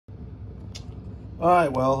All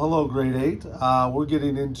right, well, hello, grade 8. We're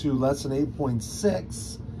getting into lesson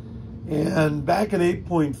 8.6. And back in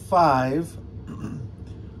 8.5,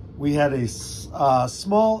 we had a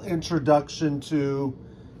small introduction to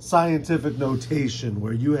scientific notation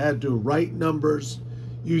where you had to write numbers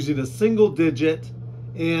using a single digit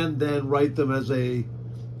and then write them as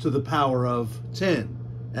to the power of 10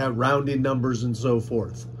 at rounding numbers and so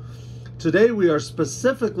forth. Today we are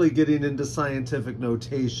specifically getting into scientific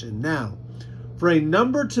notation. Now, for a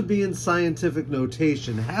number to be in scientific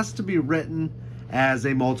notation, it has to be written as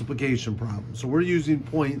a multiplication problem. So we're using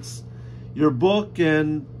points. Your book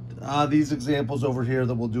and these examples over here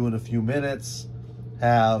that we'll do in a few minutes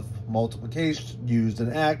have multiplication used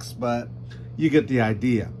an X, but you get the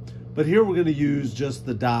idea. But here we're going to use just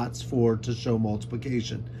the dots to show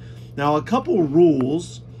multiplication. Now, a couple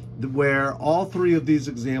rules where all three of these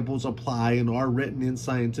examples apply and are written in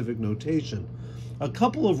scientific notation. A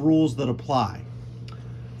couple of rules that apply.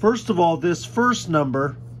 First of all, this first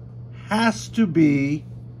number has to be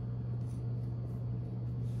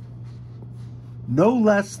no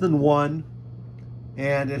less than 1,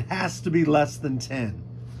 and it has to be less than 10.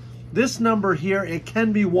 This number here, it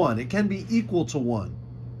can be 1. It can be equal to 1,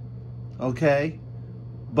 okay?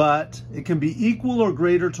 But it can be equal or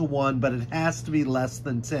greater to 1, but it has to be less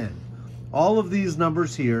than 10. All of these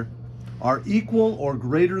numbers here are equal or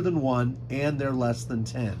greater than 1, and they're less than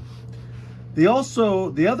 10.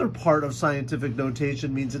 The other part of scientific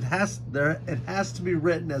notation means it has to be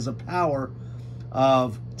written as a power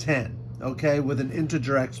of 10, okay, with an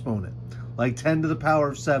integer exponent, like 10 to the power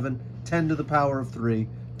of 7, 10 to the power of 3,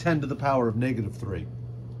 10 to the power of -3.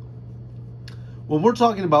 When we're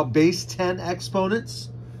talking about base 10 exponents,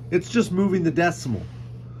 it's just moving the decimal.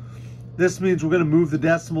 This means we're going to move the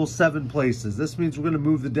decimal 7 places. This means we're going to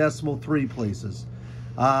move the decimal 3 places.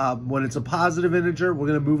 When it's a positive integer, we're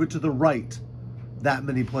going to move it to the right that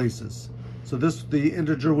many places. So the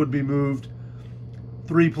integer would be moved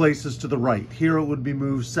 3 places to the right. Here it would be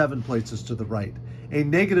moved 7 places to the right. A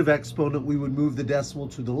negative exponent, we would move the decimal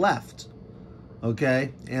to the left,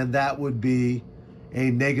 okay? And that would be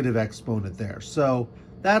a negative exponent there. So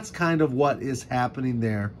that's kind of what is happening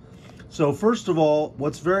there. So first of all,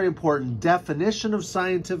 what's very important, definition of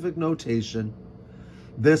scientific notation.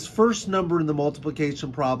 This first number in the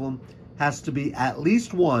multiplication problem has to be at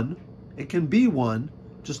least 1. It can be 1,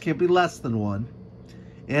 just can't be less than 1.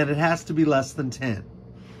 And it has to be less than 10.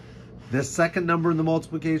 This second number in the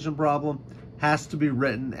multiplication problem has to be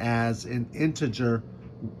written as an integer,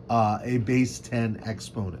 a base 10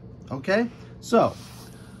 exponent. Okay? So,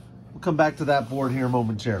 we'll come back to that board here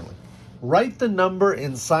momentarily. Write the number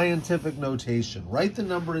in scientific notation. Write the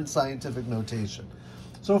number in scientific notation.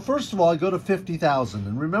 So first of all, I go to 50,000,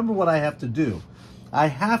 and remember what I have to do. I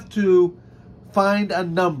have to find a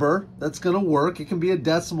number that's going to work. It can be a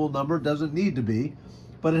decimal number, it doesn't need to be,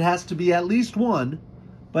 but it has to be at least 1,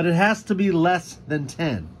 but it has to be less than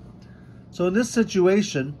 10. So in this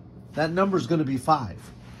situation, that number is going to be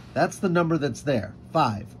 5. That's the number that's there,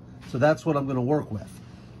 5. So that's what I'm going to work with.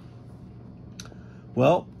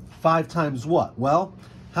 Well, 5 times what? Well,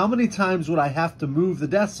 how many times would I have to move the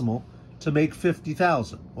decimal to make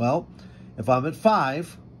 50,000? Well, if I'm at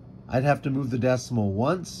 5, I'd have to move the decimal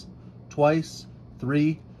once, twice,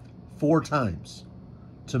 3, 4 times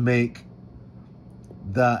to make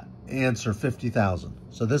the answer 50,000.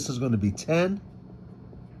 So this is going to be 10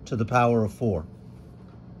 to the power of 4.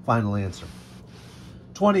 Final answer.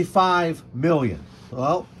 25 million.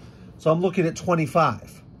 Well, so I'm looking at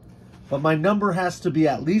 25. But my number has to be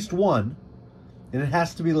at least 1, and it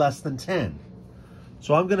has to be less than 10.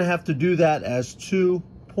 So I'm going to have to do that as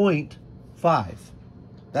 2.5.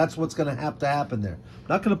 That's what's going to happen there. I'm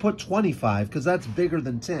not going to put 25 because that's bigger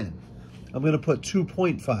than 10. I'm going to put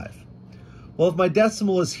 2.5. Well, if my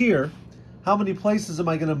decimal is here, how many places am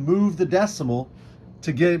I going to move the decimal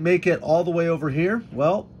to make it all the way over here?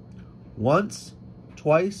 Well, once,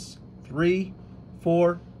 twice, 3,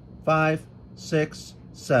 4, 5, 6,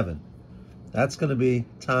 7. That's going to be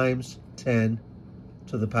times 10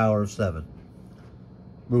 to the power of 7.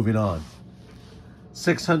 Moving on.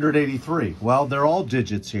 683. Well, they're all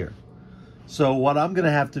digits here. So what I'm going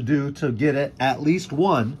to have to do to get it at least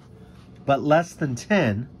 1, but less than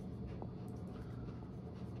 10,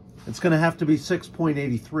 it's going to have to be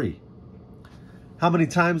 6.83. How many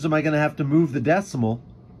times am I going to have to move the decimal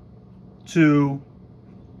to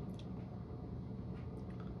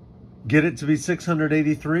get it to be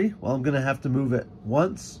 683? Well, I'm going to have to move it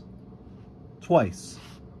once, twice,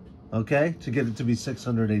 okay, to get it to be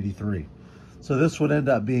 683. So this would end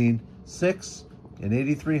up being 6 and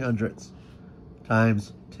 83 hundredths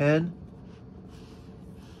times 10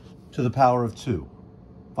 to the power of 2.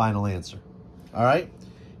 Final answer. All right,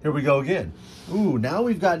 here we go again. Ooh, now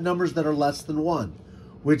we've got numbers that are less than 1,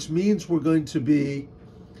 which means we're going to be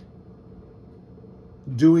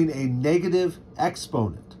doing a negative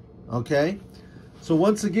exponent, okay? So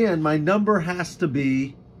once again, my number has to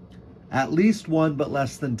be at least 1 but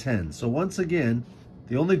less than 10. So once again,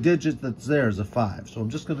 the only digit that's there is a 5. So I'm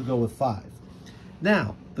just going to go with 5.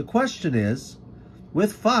 Now, the question is,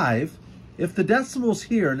 with 5, if the decimal's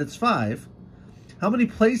here and it's 5, how many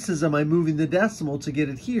places am I moving the decimal to get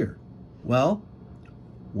it here? Well,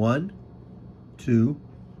 1, 2,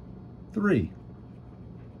 3.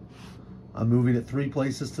 I'm moving it 3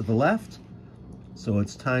 places to the left, so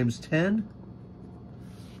it's times 10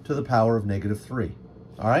 to the power of -3.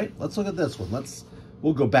 All right, let's look at this one.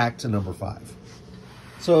 We'll go back to number 5.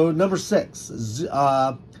 So number 6,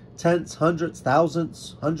 tenths, hundredths,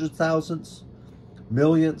 thousandths, hundred thousandths,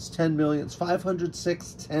 millions, 10 millions,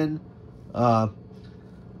 506, 10, I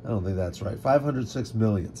don't think that's right. 506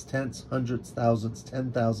 millions, tenths, hundreds, thousandths,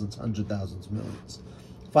 10 thousandths, 100 thousandths, millions.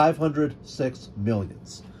 506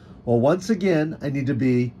 millions. Well, once again, I need to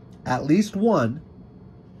be at least 1,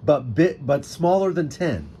 but smaller than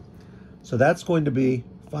 10. So that's going to be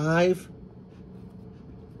 5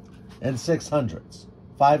 and 6 hundredths.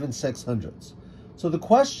 5 and 6 hundredths. So the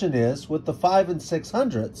question is, with the 5 and 6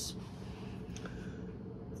 hundredths,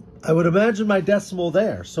 I would imagine my decimal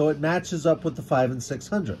there, so it matches up with the 5 and 6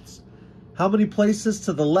 hundredths. How many places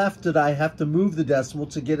to the left did I have to move the decimal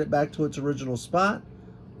to get it back to its original spot?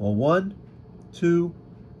 Well, 1, 2,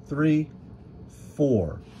 3,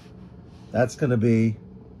 4. That's going to be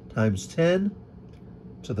times 10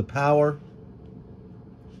 to the power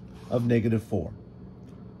of -4.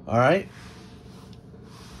 All right?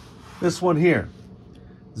 This one here,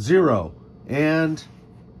 0 and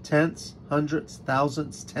tenths, hundredths,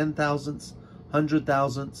 thousandths, 10 thousandths, 100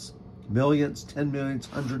 thousandths, millions, 10 millions,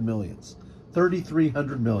 100 millions,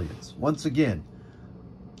 3,300 millions. Once again,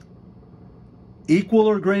 equal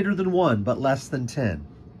or greater than 1, but less than 10.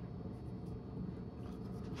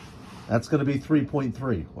 That's going to be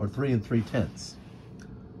 3.3, or 3 3/10.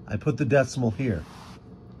 I put the decimal here.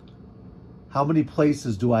 How many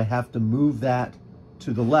places do I have to move that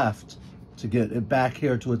to the left to get it back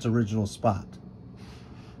here to its original spot?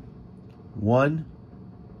 1,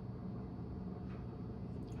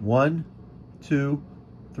 2,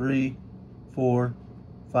 3, 4,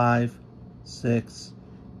 5, 6,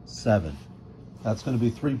 7. That's going to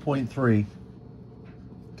be 3.3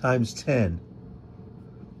 times 10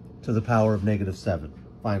 to the power of -7.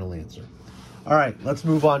 Final answer. All right, let's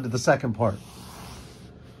move on to the second part.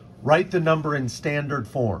 Write the number in standard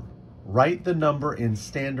form. Write the number in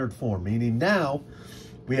standard form, meaning now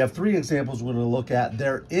we have 3 examples we're going to look at.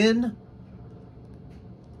 They're in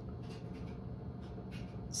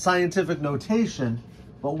scientific notation,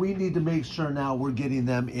 but we need to make sure now we're getting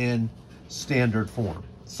them in standard form.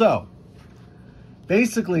 So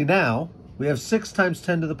basically now we have 6 times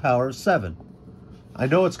 10 to the power of 7. I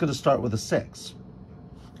know it's going to start with a 6.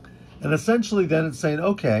 And essentially then it's saying,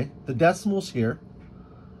 okay, the decimal's here.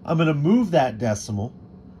 I'm going to move that decimal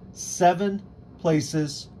 7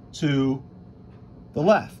 places to the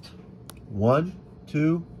left. 1,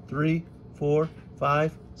 2, 3, 4,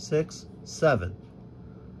 5, 6, 7.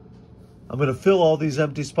 I'm going to fill all these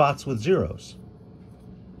empty spots with zeros.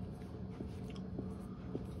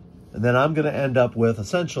 And then I'm going to end up with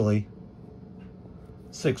essentially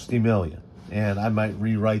 60 million. And I might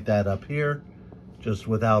rewrite that up here just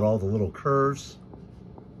without all the little curves.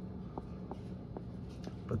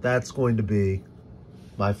 But that's going to be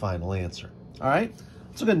my final answer. All right,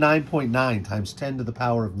 let's look at 9.9 times 10 to the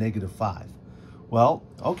power of -5. Well,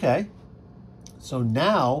 okay. So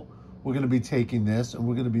now we're going to be taking this and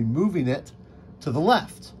we're going to be moving it to the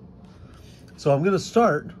left. So I'm going to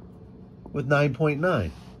start with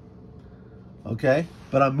 9.9. Okay,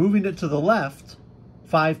 but I'm moving it to the left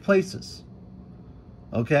 5 places.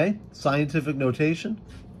 Okay, scientific notation,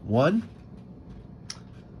 1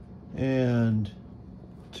 and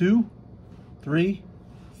 2, 3,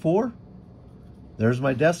 4. There's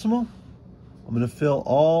my decimal. I'm going to fill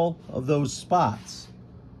all of those spots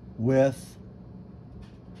with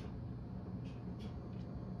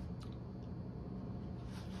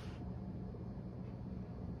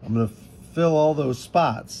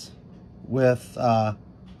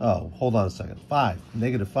oh, hold on a second, 5,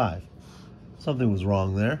 -5. Something was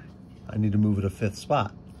wrong there. I need to move it a 5th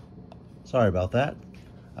spot. Sorry about that.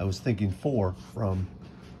 I was thinking 4 from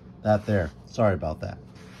that there. Sorry about that.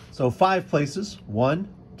 So 5 places, 1,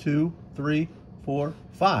 2, 3, 4,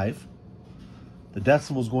 5. The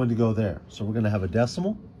decimal is going to go there. So we're going to have a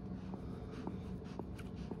decimal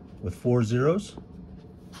with 4 zeros.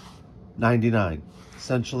 99.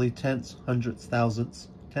 Essentially tenths, hundredths, thousandths,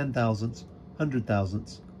 10,000ths,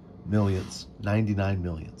 100,000ths, millions, 99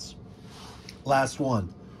 millions. Last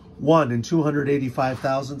one. 1 in 285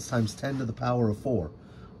 thousandths times 10 to the power of 4.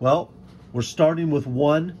 Well, we're starting with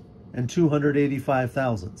 1 and 285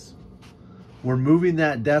 thousandths. We're moving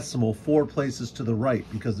that decimal 4 places to the right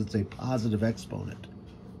because it's a positive exponent.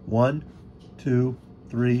 1, 2,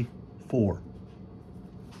 3, 4.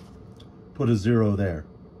 Put a 0 there.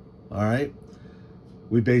 All right?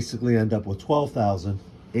 We basically end up with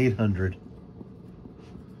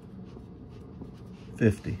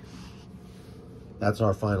 12,850. That's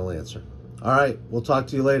our final answer. All right, we'll talk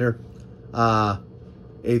to you later.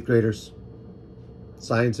 8th graders,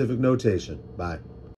 scientific notation. Bye.